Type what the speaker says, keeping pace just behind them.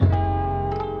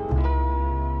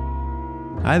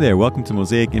Hi there, welcome to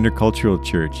Mosaic Intercultural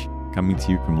Church, coming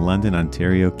to you from London,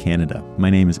 Ontario, Canada. My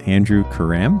name is Andrew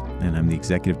Karram, and I'm the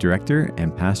Executive Director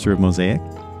and Pastor of Mosaic.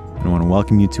 And I want to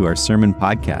welcome you to our sermon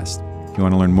podcast. If you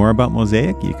want to learn more about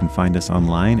Mosaic, you can find us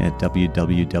online at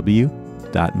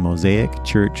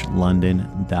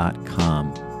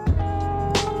www.mosaicchurchlondon.com.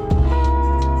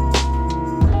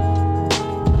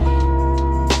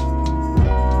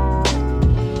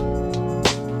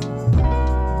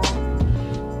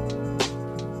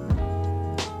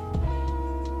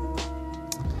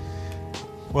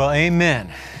 Well,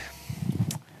 amen.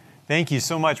 Thank you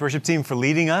so much, worship team, for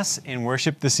leading us in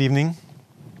worship this evening.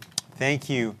 Thank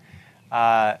you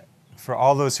for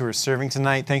all those who are serving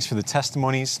tonight. Thanks for the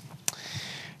testimonies.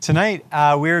 Tonight,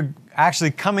 we're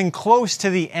actually coming close to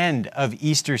the end of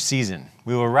Easter season.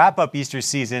 We will wrap up Easter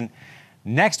season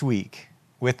next week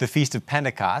with the Feast of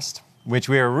Pentecost, which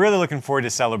we are really looking forward to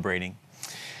celebrating.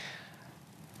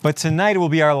 But tonight will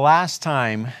be our last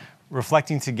time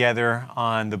reflecting together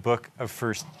on the book of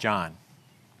 1 John.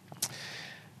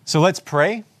 So let's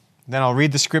pray, then I'll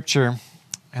read the scripture,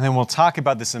 and then we'll talk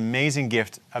about this amazing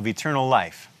gift of eternal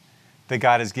life that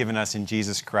God has given us in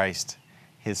Jesus Christ,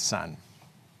 His Son.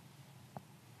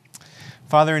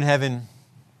 Father in heaven,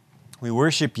 we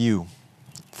worship You,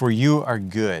 for You are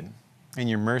good, and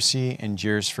Your mercy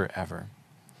endures forever.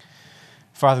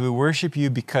 Father, we worship You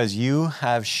because You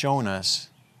have shown us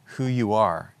who You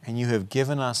are, and You have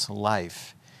given us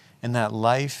life, and that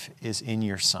life is in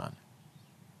Your Son.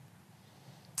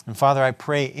 And Father, I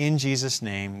pray in Jesus'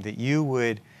 name that You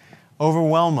would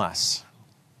overwhelm us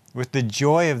with the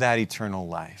joy of that eternal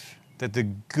life, that the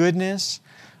goodness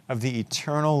of the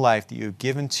eternal life that You have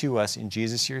given to us in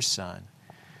Jesus, Your Son,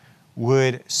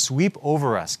 would sweep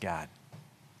over us, God,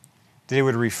 that it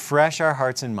would refresh our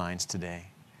hearts and minds today,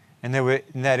 and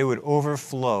that it would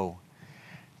overflow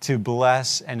to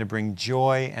bless and to bring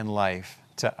joy and life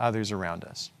to others around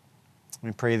us.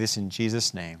 We pray this in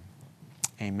Jesus' name.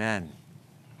 Amen.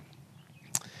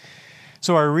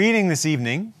 So our reading this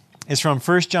evening is from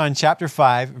 1 John chapter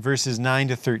 5, verses 9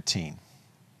 to 13.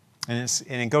 And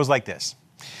it goes like this.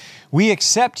 We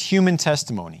accept human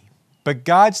testimony, but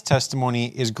God's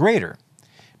testimony is greater,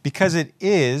 because it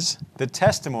is the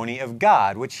testimony of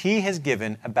God, which He has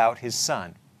given about His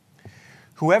Son.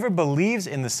 Whoever believes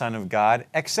in the Son of God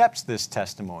accepts this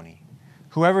testimony.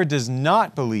 Whoever does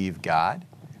not believe God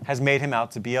has made Him out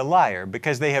to be a liar,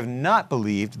 because they have not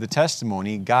believed the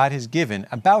testimony God has given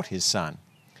about His Son.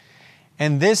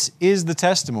 And this is the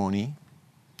testimony: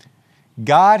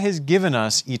 God has given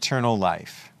us eternal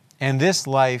life, and this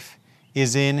life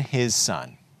is in His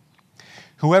Son.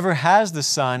 Whoever has the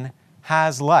Son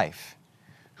has life.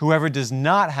 Whoever does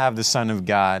not have the Son of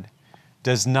God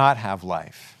does not have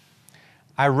life.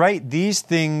 I write these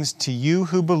things to you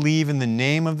who believe in the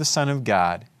name of the Son of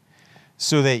God,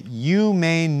 so that you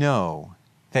may know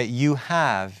that you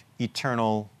have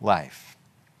eternal life.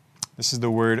 This is the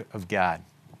word of God.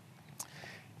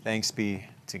 Thanks be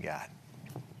to God.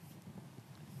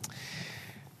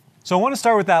 So I want to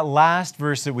start with that last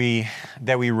verse that we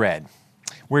read,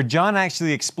 where John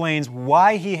actually explains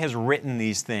why he has written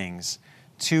these things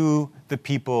to the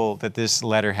people that this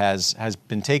letter has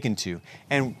been taken to,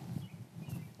 and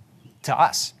to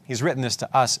us. He's written this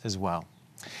to us as well.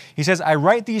 He says, I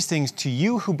write these things to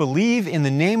you who believe in the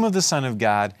name of the Son of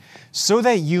God, so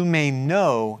that you may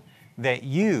know that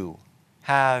you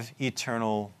have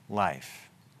eternal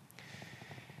life.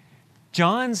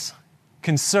 John's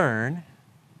concern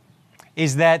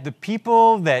is that the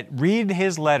people that read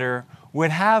his letter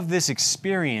would have this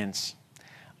experience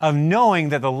of knowing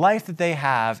that the life that they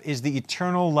have is the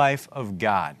eternal life of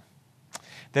God,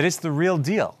 that it's the real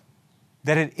deal,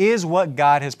 that it is what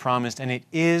God has promised, and it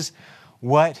is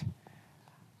what,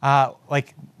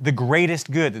 like the greatest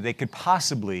good that they could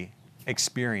possibly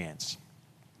experience.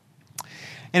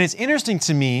 And it's interesting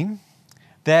to me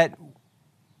that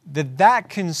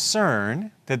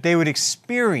concern that they would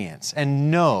experience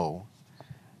and know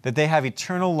that they have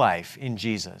eternal life in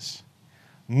Jesus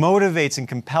motivates and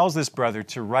compels this brother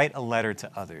to write a letter to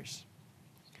others.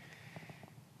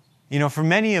 You know, for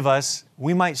many of us,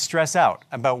 we might stress out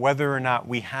about whether or not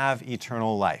we have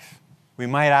eternal life. We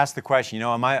might ask the question,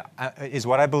 is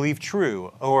what I believe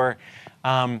true? Or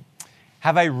have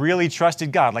I really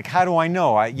trusted God? Like, how do I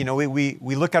know?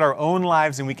 We look at our own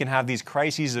lives and we can have these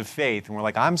crises of faith. And we're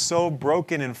like, I'm so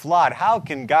broken and flawed. How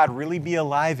can God really be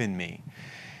alive in me?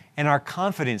 And our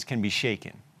confidence can be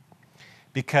shaken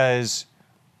because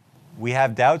we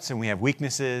have doubts and we have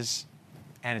weaknesses,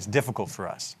 and it's difficult for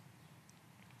us.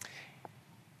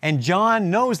 And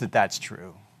John knows that that's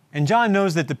true. And John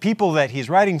knows that the people that he's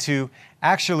writing to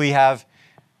actually have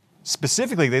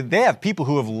specifically, they have people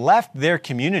who have left their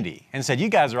community and said, you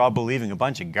guys are all believing a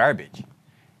bunch of garbage.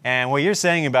 And what you're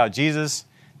saying about Jesus,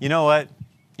 you know what?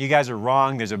 You guys are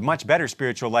wrong. There's a much better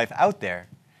spiritual life out there.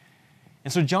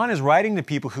 And so John is writing to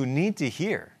people who need to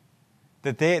hear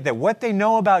that what they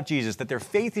know about Jesus, that their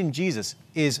faith in Jesus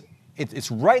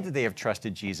it's right that they have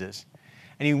trusted Jesus.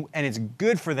 And it's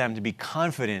good for them to be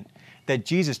confident that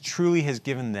Jesus truly has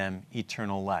given them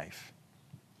eternal life.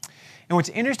 And what's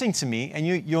interesting to me, and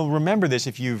you'll remember this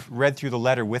if you've read through the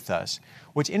letter with us,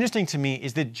 what's interesting to me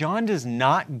is that John does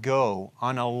not go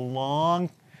on a long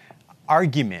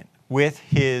argument with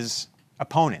his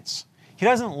opponents. He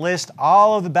doesn't list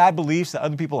all of the bad beliefs that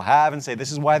other people have and say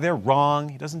this is why they're wrong.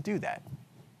 He doesn't do that.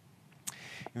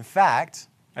 In fact,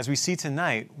 as we see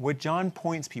tonight, what John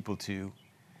points people to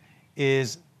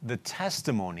is the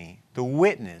testimony, the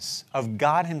witness of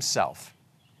God himself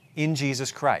in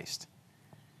Jesus Christ.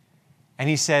 And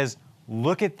he says,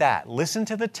 look at that. Listen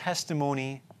to the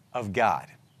testimony of God.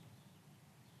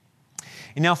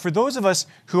 And now for those of us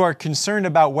who are concerned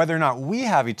about whether or not we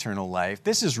have eternal life,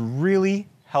 this is really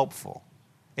helpful.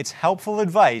 It's helpful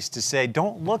advice to say,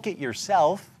 don't look at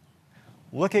yourself,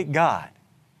 look at God.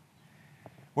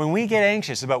 When we get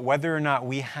anxious about whether or not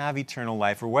we have eternal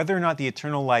life or whether or not the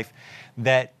eternal life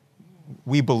that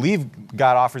we believe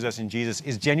God offers us in Jesus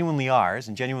is genuinely ours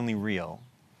and genuinely real,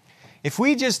 if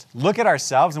we just look at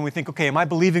ourselves and we think, okay, am I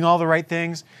believing all the right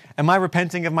things? Am I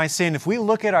repenting of my sin? If we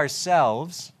look at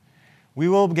ourselves, we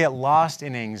will get lost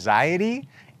in anxiety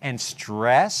and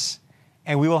stress,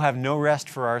 and we will have no rest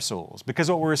for our souls. Because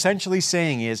what we're essentially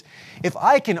saying is, if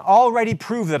I can already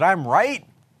prove that I'm right,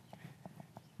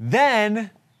 then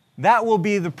that will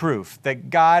be the proof that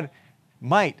God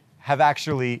might have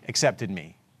actually accepted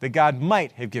me, that God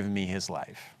might have given me his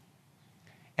life.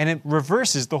 And it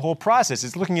reverses the whole process.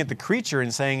 It's looking at the creature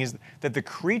and saying is that the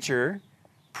creature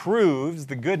proves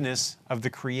the goodness of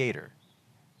the Creator.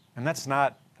 And that's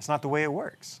not the way it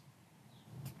works.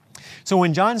 So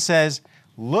when John says,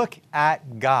 look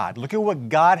at God, look at what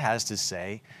God has to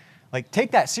say, like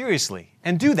take that seriously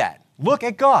and do that. Look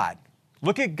at God.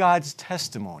 Look at God's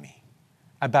testimony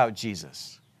about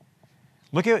Jesus.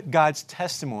 Look at God's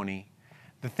testimony,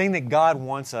 the thing that God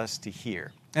wants us to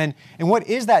hear. And what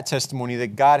is that testimony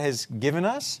that God has given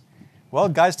us? Well,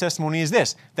 God's testimony is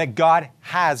this, that God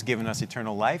has given us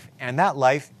eternal life, and that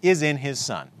life is in his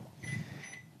Son.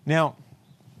 Now,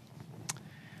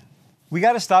 we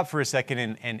got to stop for a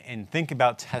second and think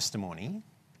about testimony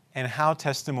and how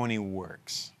testimony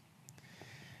works.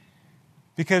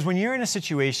 Because when you're in a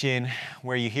situation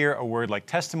where you hear a word like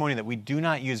testimony that we do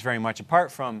not use very much,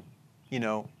 apart from,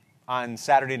 on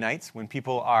Saturday nights when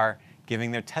people are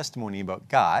giving their testimony about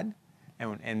God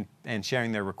and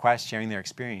sharing their requests, sharing their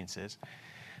experiences,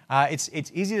 it's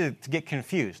easy to get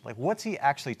confused. Like, what's he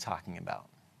actually talking about?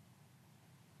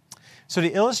 So to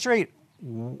illustrate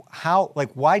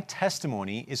why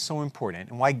testimony is so important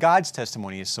and why God's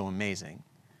testimony is so amazing,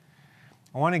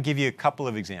 I want to give you a couple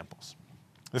of examples.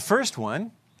 The first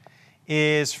one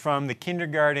is from the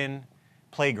kindergarten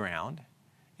playground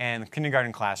and the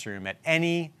kindergarten classroom at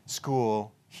any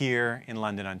school here in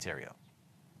London, Ontario.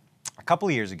 A couple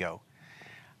of years ago,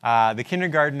 the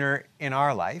kindergartner in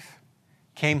our life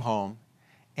came home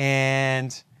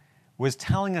and was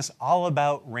telling us all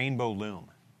about Rainbow Loom.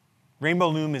 Rainbow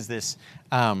Loom is this,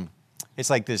 it's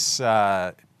like this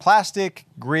plastic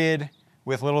grid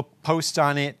with little posts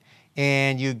on it,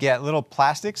 and you get little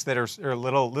plastics that are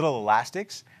little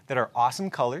elastics that are awesome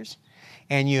colors,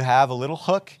 and you have a little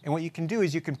hook, and what you can do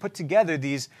is you can put together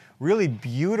these really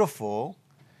beautiful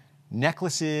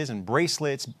necklaces and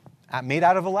bracelets made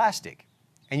out of elastic.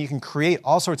 And you can create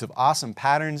all sorts of awesome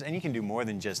patterns, and you can do more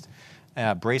than just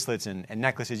bracelets and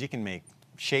necklaces. You can make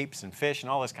shapes and fish and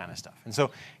all this kind of stuff. And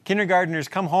so kindergartners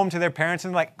come home to their parents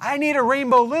and they're like, I need a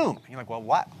rainbow loom. And you're like, well,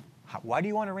 why do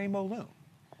you want a rainbow loom?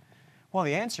 Well,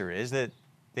 the answer is that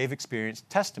they've experienced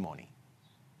testimony.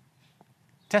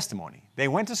 Testimony. They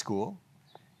went to school,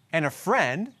 and a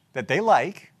friend that they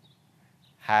like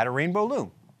had a rainbow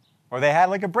loom, or they had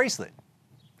like a bracelet.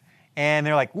 And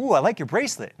they're like, ooh, I like your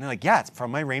bracelet. And they're like, yeah, it's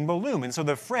from my rainbow loom. And so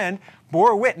the friend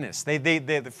bore witness.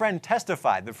 The friend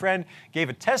testified. The friend gave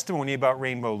a testimony about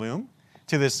rainbow loom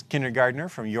to this kindergartner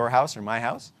from your house or my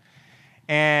house.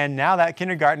 And now that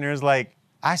kindergartner is like,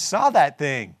 I saw that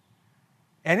thing.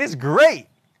 And it's great.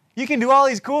 You can do all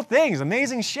these cool things,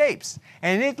 amazing shapes.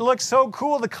 And it looks so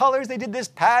cool, the colors. They did this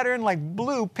pattern like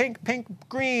blue, pink, pink,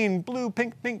 green, blue,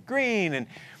 pink, pink, green.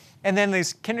 And then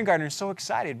this kindergartner is so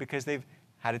excited because they've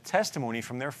had a testimony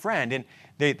from their friend. And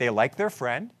they like their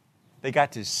friend. They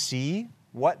got to see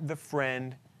what the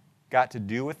friend got to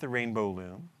do with the rainbow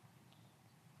loom.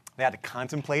 They had to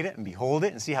contemplate it and behold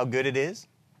it and see how good it is.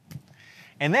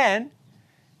 And then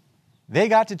they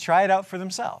got to try it out for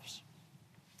themselves.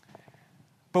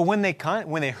 But when they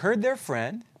heard their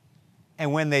friend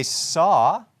and when they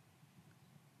saw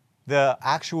the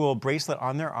actual bracelet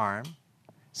on their arm,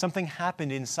 something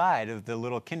happened inside of the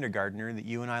little kindergartner that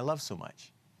you and I love so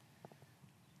much.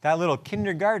 That little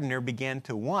kindergartner began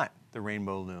to want the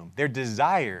rainbow loom. Their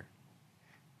desire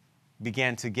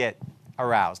began to get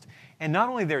aroused. And not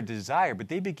only their desire, but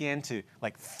they began to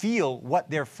feel what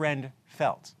their friend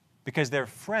felt. Because their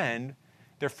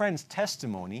friend's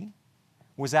testimony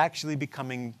was actually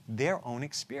becoming their own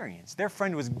experience. Their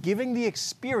friend was giving the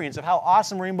experience of how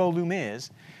awesome rainbow loom is.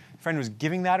 The friend was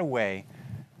giving that away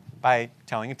by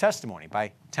telling a testimony,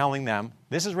 by telling them,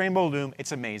 this is rainbow loom,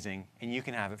 it's amazing, and you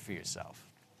can have it for yourself.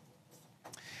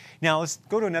 Now, let's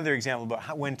go to another example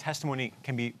about when testimony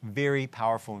can be very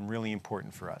powerful and really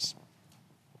important for us.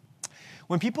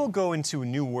 When people go into a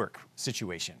new work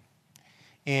situation,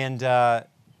 and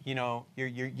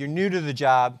you're new to the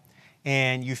job,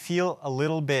 and you feel a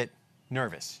little bit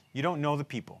nervous. You don't know the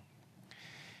people.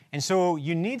 And so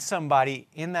you need somebody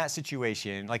in that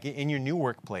situation, like in your new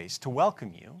workplace, to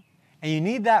welcome you, and you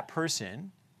need that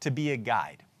person to be a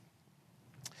guide.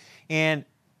 And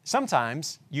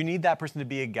sometimes you need that person to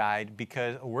be a guide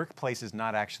because a workplace is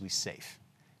not actually safe.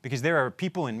 Because there are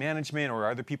people in management or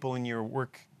other people in your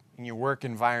work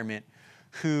environment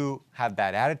who have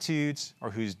bad attitudes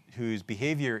or whose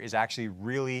behavior is actually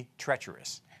really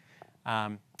treacherous.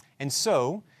 And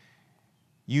so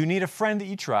you need a friend that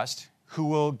you trust who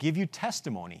will give you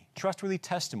testimony, trustworthy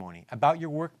testimony about your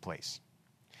workplace.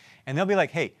 And they'll be like,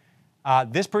 hey,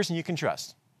 this person you can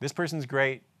trust. This person's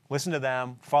great. Listen to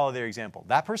them. Follow their example.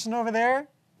 That person over there,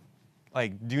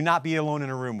 do not be alone in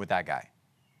a room with that guy.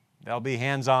 They'll be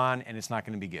hands-on, and it's not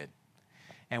going to be good.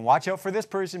 And watch out for this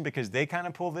person because they kind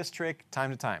of pull this trick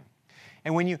time to time.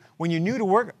 And when you're new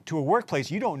to a workplace,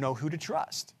 you don't know who to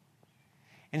trust.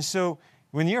 And so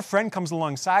when your friend comes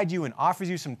alongside you and offers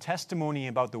you some testimony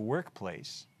about the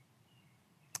workplace,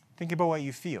 think about what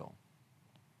you feel.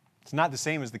 It's not the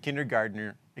same as the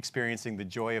kindergartner experiencing the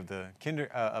joy of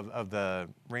the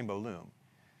rainbow loom.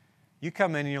 You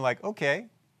come in and you're like, okay,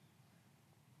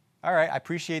 all right, I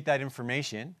appreciate that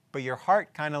information, but your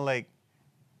heart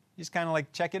just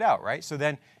check it out, right? So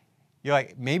then you're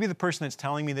like, maybe the person that's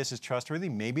telling me this is trustworthy,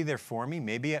 maybe they're for me,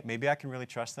 maybe I can really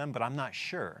trust them, but I'm not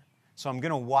sure. So I'm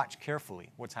going to watch carefully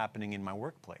what's happening in my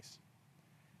workplace.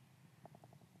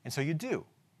 And so you do.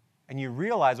 And you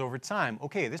realize over time,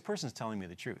 okay, this person's telling me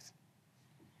the truth.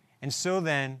 And so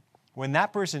then when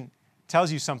that person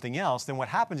tells you something else, then what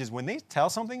happens is when they tell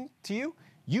something to you,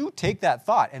 you take that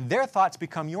thought and their thoughts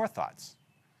become your thoughts.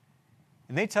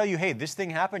 And they tell you, hey, this thing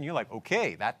happened. You're like,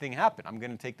 okay, that thing happened. I'm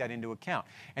going to take that into account.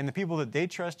 And the people that they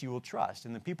trust, you will trust.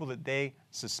 And the people that they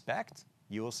suspect,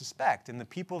 you will suspect. And the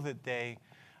people that they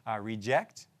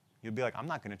reject, you'll be like, I'm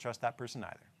not going to trust that person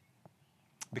either.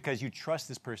 Because you trust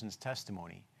this person's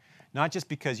testimony. Not just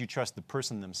because you trust the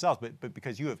person themselves, but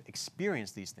because you have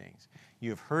experienced these things. You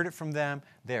have heard it from them.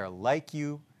 They are like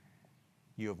you.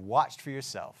 You have watched for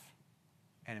yourself.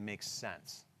 And it makes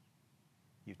sense.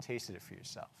 You've tasted it for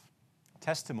yourself.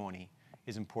 Testimony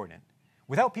is important.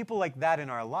 Without people like that in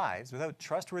our lives, without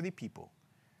trustworthy people,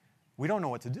 we don't know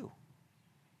what to do.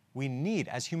 We need,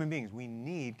 as human beings, we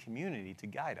need community to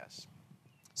guide us.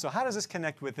 So how does this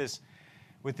connect with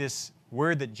this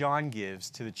word that John gives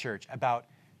to the church about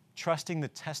trusting the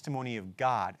testimony of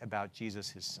God about Jesus,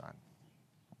 his son?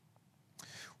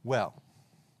 Well,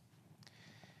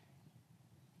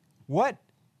 what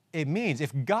it means,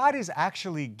 if God is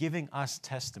actually giving us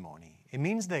testimony, it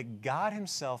means that God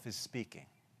himself is speaking.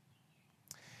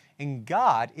 And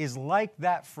God is like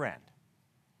that friend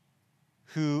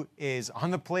who is on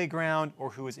the playground or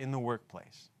who is in the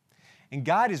workplace. And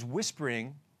God is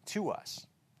whispering to us.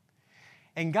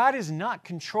 And God is not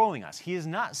controlling us. He is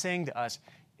not saying to us,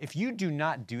 if you do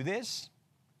not do this,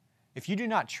 if you do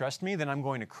not trust me, then I'm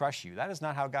going to crush you. That is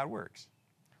not how God works.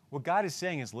 What God is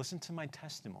saying is, listen to my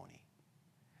testimony.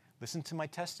 Listen to my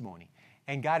testimony.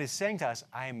 And God is saying to us,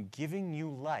 I am giving you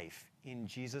life in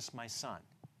Jesus, my son.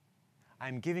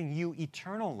 I'm giving you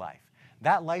eternal life.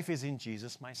 That life is in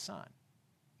Jesus, my son.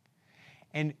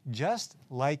 And just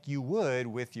like you would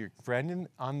with your friend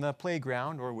on the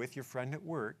playground or with your friend at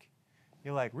work,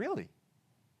 you're like, really?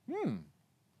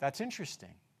 That's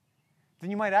interesting.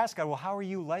 Then you might ask God, well, how are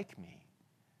you like me?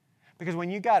 Because when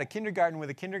you got a kindergarten with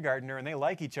a kindergartner and they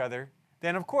like each other,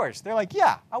 then of course, they're like,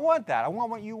 yeah, I want that. I want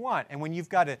what you want. And when you've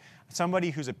got somebody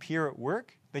who's a peer at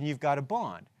work, then you've got a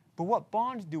bond. But what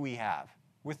bond do we have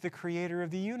with the creator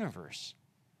of the universe?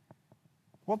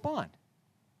 What bond?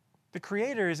 The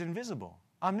Creator is invisible,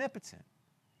 omnipotent.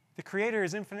 The Creator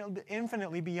is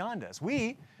infinitely beyond us.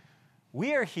 We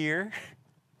are here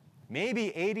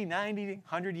maybe 80, 90,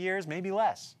 100 years, maybe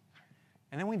less.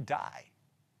 And then we die.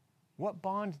 What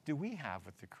bond do we have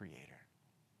with the Creator?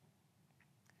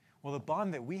 Well, the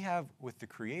bond that we have with the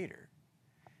Creator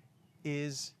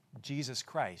is Jesus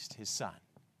Christ, His Son,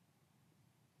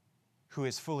 who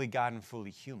is fully God and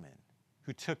fully human,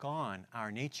 who took on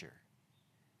our nature.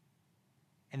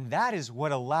 And that is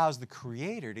what allows the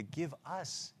Creator to give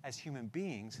us as human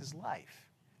beings His life.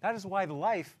 That is why the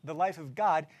life of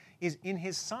God is in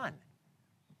His Son.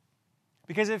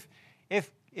 Because if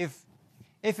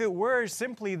it were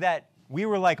simply that we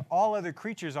were like all other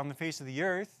creatures on the face of the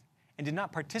earth and did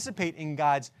not participate in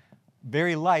God's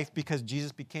very life because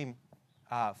Jesus became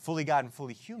fully God and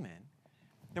fully human,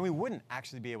 then we wouldn't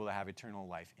actually be able to have eternal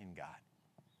life in God.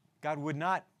 God would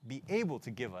not be able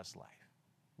to give us life,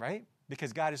 right?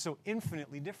 Because God is so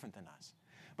infinitely different than us.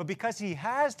 But because He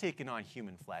has taken on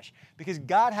human flesh, because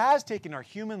God has taken our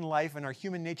human life and our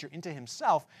human nature into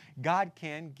Himself, God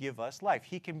can give us life.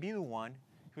 He can be the one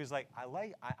who is like, I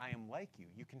am like you.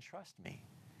 You can trust me.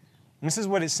 And this is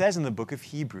what it says in the book of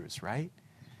Hebrews, right?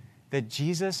 That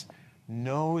Jesus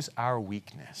knows our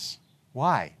weakness.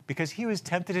 Why? Because He was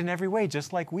tempted in every way,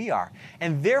 just like we are.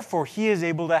 And therefore, He is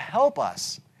able to help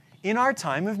us in our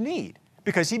time of need,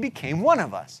 because He became one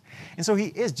of us. And so He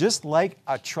is just like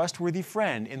a trustworthy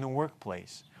friend in the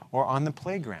workplace or on the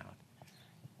playground.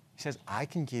 He says, I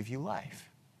can give you life.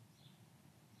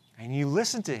 And you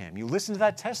listen to Him. You listen to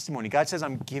that testimony. God says,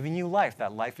 I'm giving you life.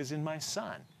 That life is in my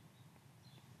Son. And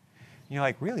you're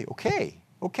like, really? Okay.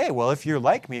 Well, if you're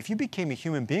like me, if you became a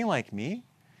human being like me,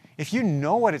 if you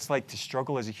know what it's like to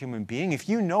struggle as a human being, if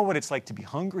you know what it's like to be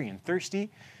hungry and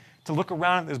thirsty, to look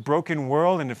around at this broken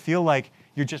world and to feel like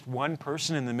you're just one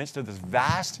person in the midst of this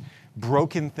vast,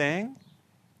 broken thing,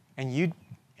 and you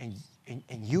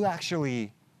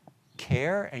actually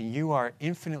care and you are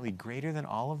infinitely greater than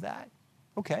all of that,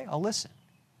 okay, I'll listen.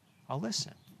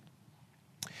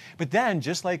 But then,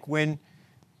 just like when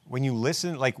you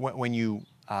listen, like when you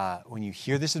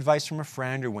hear this advice from a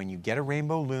friend or when you get a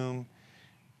rainbow loom,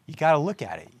 you got to look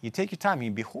at it. You take your time and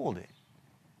you behold it.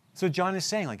 So John is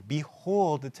saying, like,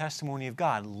 behold the testimony of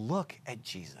God. Look at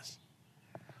Jesus.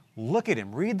 Look at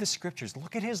Him. Read the Scriptures.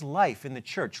 Look at His life in the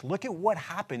church. Look at what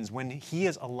happens when He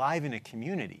is alive in a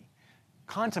community.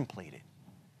 Contemplate it.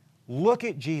 Look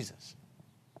at Jesus.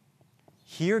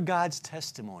 Hear God's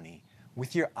testimony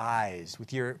with your eyes,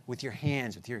 with your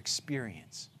hands, with your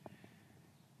experience.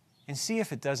 And see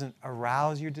if it doesn't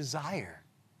arouse your desire.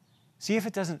 See if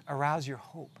it doesn't arouse your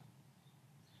hope.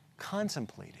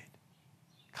 Contemplate it.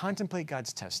 Contemplate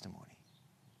God's testimony.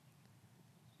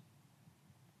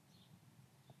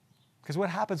 Because what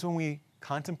happens when we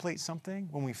contemplate something,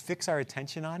 when we fix our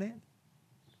attention on it?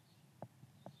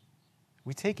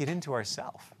 We take it into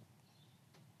ourselves.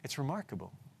 It's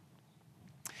remarkable.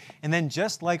 And then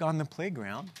just like on the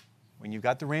playground, when you've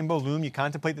got the rainbow loom, you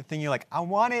contemplate the thing, you're like, I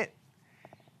want it.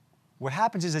 What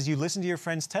happens is as you listen to your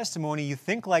friend's testimony, you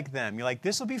think like them. You're like,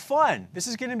 this will be fun. This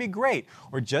is going to be great.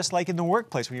 Or just like in the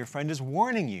workplace when your friend is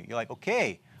warning you, you're like,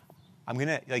 okay, I'm going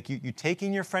to, like you take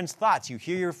in your friend's thoughts. You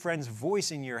hear your friend's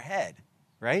voice in your head,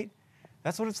 right?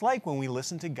 That's what it's like when we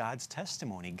listen to God's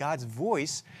testimony. God's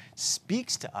voice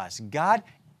speaks to us. God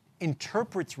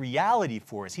interprets reality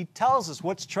for us. He tells us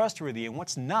what's trustworthy and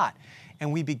what's not.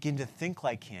 And we begin to think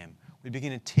like Him. We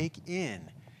begin to take in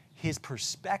His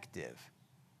perspective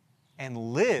and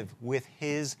live with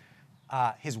His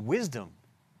wisdom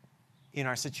in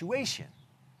our situation.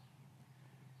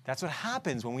 That's what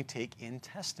happens when we take in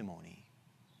testimony.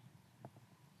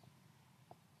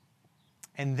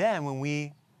 And then when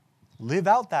we live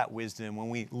out that wisdom, when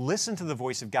we listen to the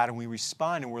voice of God and we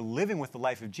respond and we're living with the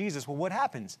life of Jesus, well, what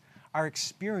happens? Our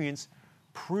experience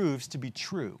proves to be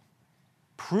true.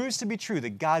 Proves to be true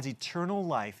that God's eternal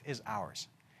life is ours.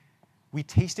 We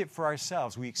taste it for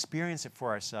ourselves, we experience it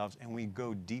for ourselves, and we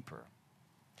go deeper.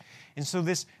 And so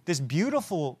this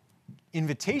beautiful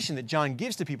invitation that John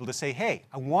gives to people to say, hey,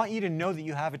 I want you to know that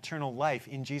you have eternal life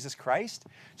in Jesus Christ,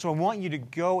 so I want you to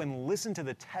go and listen to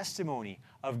the testimony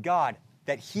of God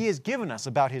that He has given us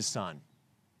about His Son.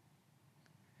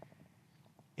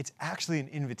 It's actually an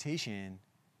invitation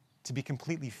to be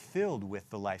completely filled with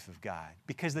the life of God,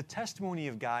 because the testimony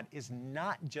of God is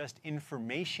not just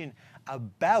information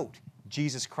about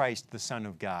Jesus Christ, the Son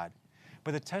of God,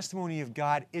 but the testimony of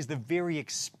God is the very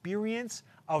experience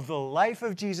of the life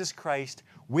of Jesus Christ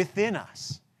within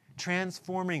us,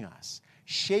 transforming us,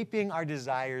 shaping our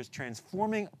desires,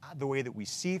 transforming the way that we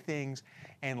see things,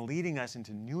 and leading us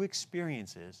into new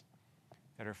experiences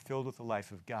that are filled with the life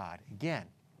of God. Again,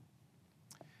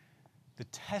 the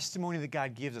testimony that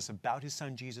God gives us about his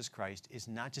Son, Jesus Christ, is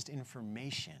not just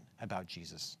information about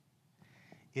Jesus.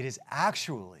 It is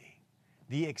actually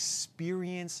the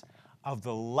experience of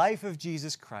the life of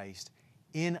Jesus Christ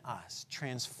in us,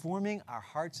 transforming our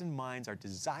hearts and minds, our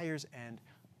desires, and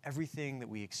everything that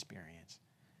we experience.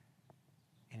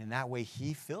 And in that way,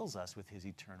 he fills us with his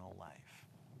eternal life.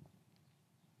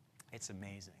 It's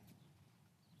amazing.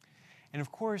 And of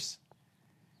course,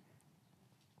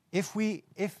 if we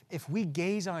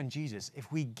gaze on Jesus,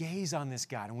 if we gaze on this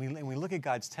God, and we look at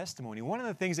God's testimony, one of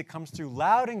the things that comes through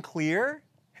loud and clear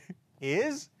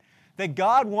is that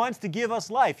God wants to give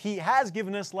us life. He has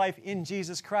given us life in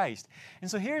Jesus Christ. And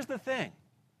so here's the thing.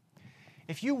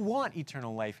 If you want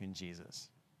eternal life in Jesus,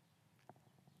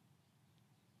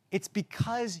 it's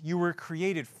because you were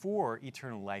created for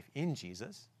eternal life in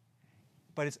Jesus,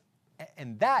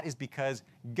 and that is because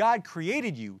God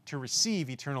created you to receive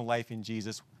eternal life in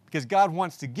Jesus, because God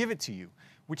wants to give it to you,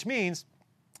 which means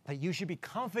that you should be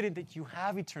confident that you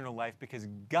have eternal life because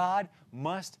God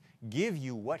must give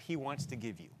you what he wants to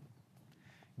give you.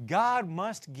 God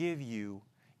must give you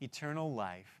eternal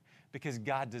life because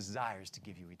God desires to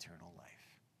give you eternal life.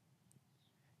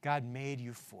 God made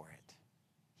you for it.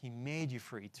 He made you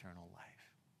for eternal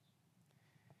life.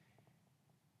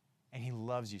 And he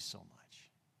loves you so much.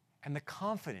 And the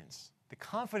confidence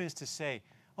to say,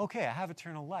 okay, I have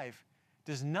eternal life,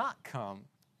 does not come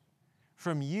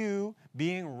from you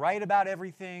being right about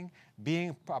everything,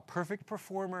 being a perfect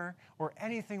performer, or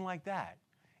anything like that.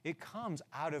 It comes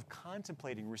out of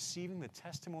contemplating, receiving the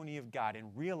testimony of God and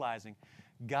realizing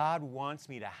God wants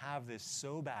me to have this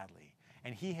so badly.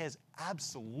 And he has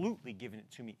absolutely given it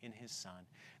to me in his Son.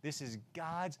 This is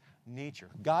God's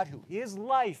nature. God, who is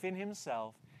life in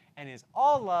himself and is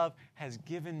all love, has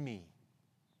given me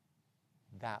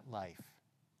that life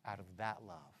out of that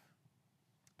love.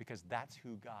 Because that's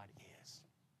who God is.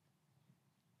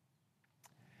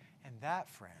 And that,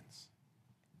 friends,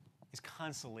 is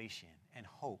consolation and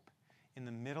hope in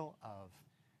the middle of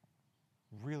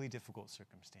really difficult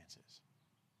circumstances.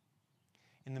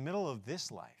 In the middle of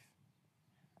this life,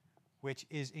 which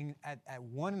is at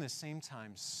one and the same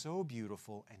time so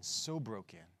beautiful and so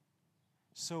broken,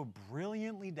 so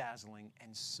brilliantly dazzling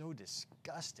and so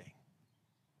disgusting.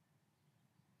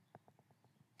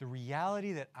 The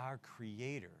reality that our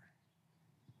Creator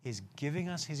is giving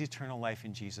us his eternal life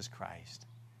in Jesus Christ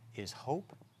is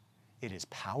hope, it is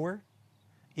power,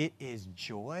 it is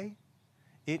joy,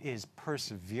 it is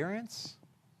perseverance,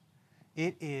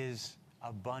 it is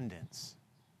abundance.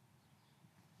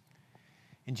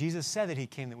 And Jesus said that he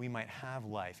came that we might have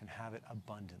life and have it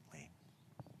abundantly.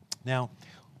 Now,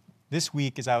 this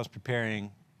week as I was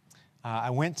preparing, I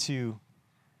went to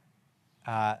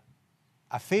a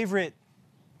favorite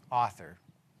author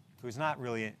who's not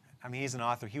really, he's an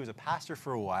author. He was a pastor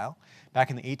for a while back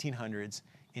in the 1800s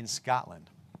in Scotland.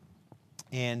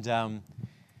 And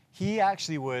he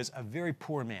actually was a very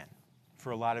poor man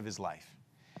for a lot of his life.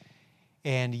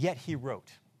 And yet he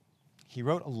wrote. He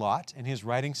wrote a lot, and his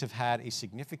writings have had a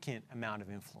significant amount of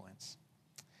influence.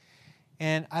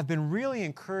 And I've been really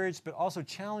encouraged but also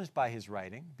challenged by his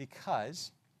writing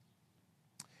because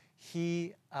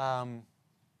he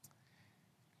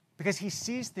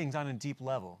sees things on a deep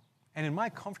level. And in my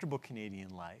comfortable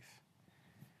Canadian life,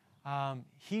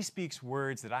 he speaks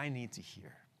words that I need to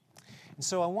hear. And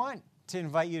so I want to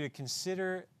invite you to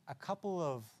consider a couple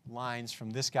of lines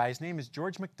from this guy. His name is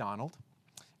George MacDonald.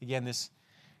 Again, this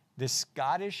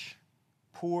Scottish,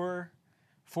 poor,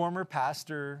 former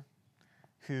pastor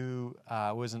who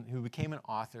became an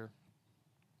author.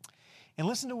 And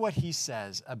listen to what he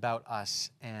says about us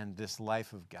and this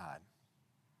life of God.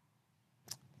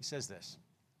 He says this.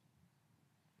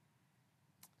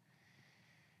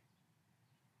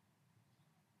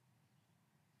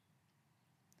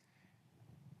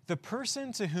 The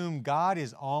person to whom God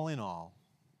is all in all,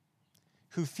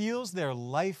 who feels their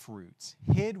life roots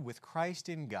hid with Christ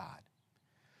in God,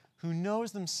 who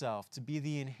knows themselves to be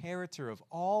the inheritor of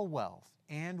all wealth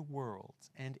and worlds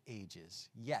and ages,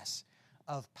 yes,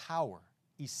 of power,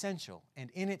 essential and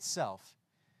in itself,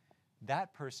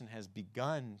 that person has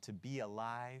begun to be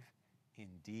alive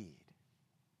indeed.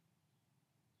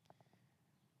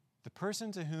 The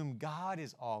person to whom God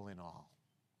is all in all,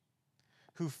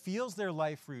 who feels their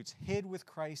life roots hid with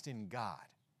Christ in God,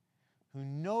 who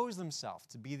knows themselves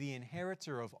to be the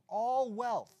inheritor of all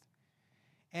wealth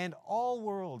and all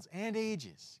worlds and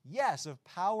ages, yes, of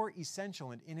power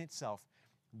essential and in itself,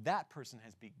 that person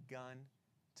has begun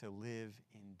to live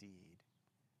indeed.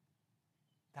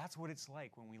 That's what it's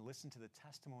like when we listen to the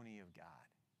testimony of God.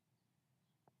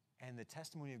 and the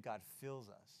testimony of God fills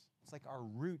us. It's like our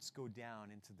roots go down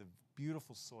into the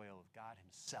beautiful soil of God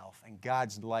himself, and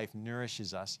God's life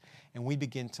nourishes us, and we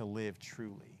begin to live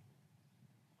truly.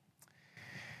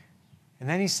 And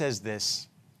then he says this,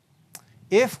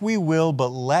 if we will but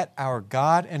let our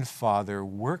God and Father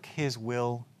work his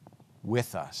will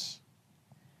with us,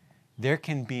 there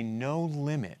can be no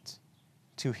limit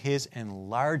to his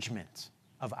enlargement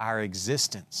of our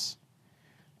existence,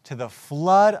 to the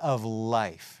flood of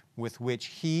life with which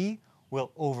he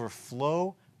will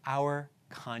overflow our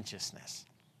consciousness.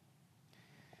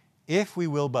 If we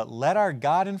will but let our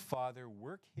God and Father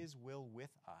work his will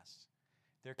with us,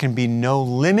 there can be no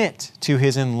limit to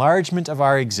his enlargement of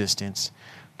our existence,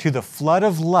 to the flood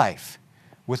of life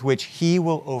with which he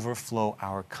will overflow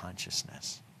our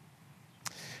consciousness.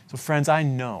 So friends, I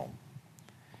know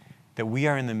that we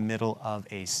are in the middle of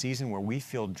a season where we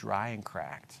feel dry and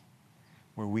cracked,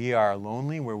 where we are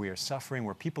lonely, where we are suffering,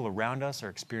 where people around us are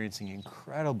experiencing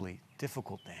incredibly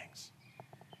difficult things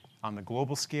on the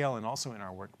global scale and also in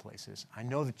our workplaces. I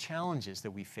know the challenges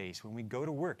that we face when we go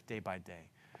to work day by day.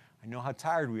 I know how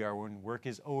tired we are when work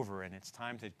is over and it's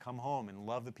time to come home and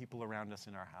love the people around us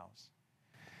in our house.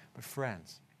 But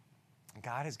friends,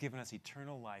 God has given us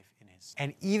eternal life in his Son.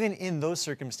 And even in those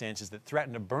circumstances that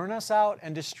threaten to burn us out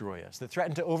and destroy us, that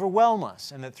threaten to overwhelm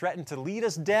us, and that threaten to lead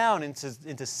us down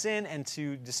into sin and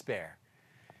to despair,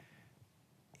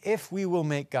 if we will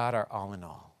make God our all in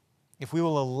all, if we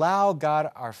will allow God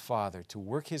our Father to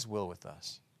work his will with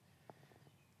us,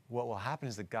 what will happen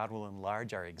is that God will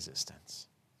enlarge our existence.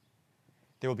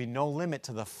 There will be no limit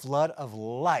to the flood of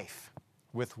life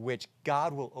with which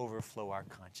God will overflow our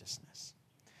consciousness.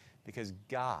 Because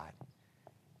God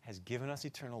has given us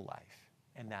eternal life,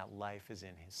 and that life is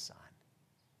in his Son.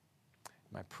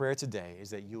 My prayer today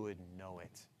is that you would know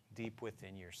it deep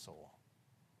within your soul,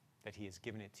 that he has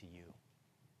given it to you,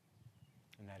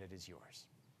 and that it is yours.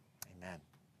 Amen.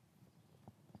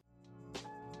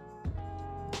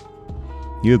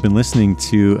 You have been listening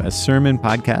to a sermon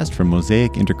podcast from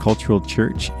Mosaic Intercultural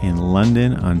Church in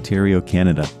London, Ontario,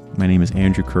 Canada. My name is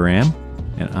Andrew Karram,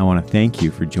 and I want to thank you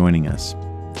for joining us.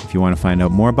 If you want to find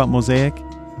out more about Mosaic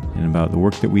and about the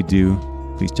work that we do,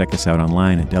 please check us out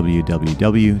online at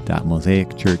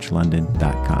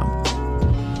www.mosaicchurchlondon.com.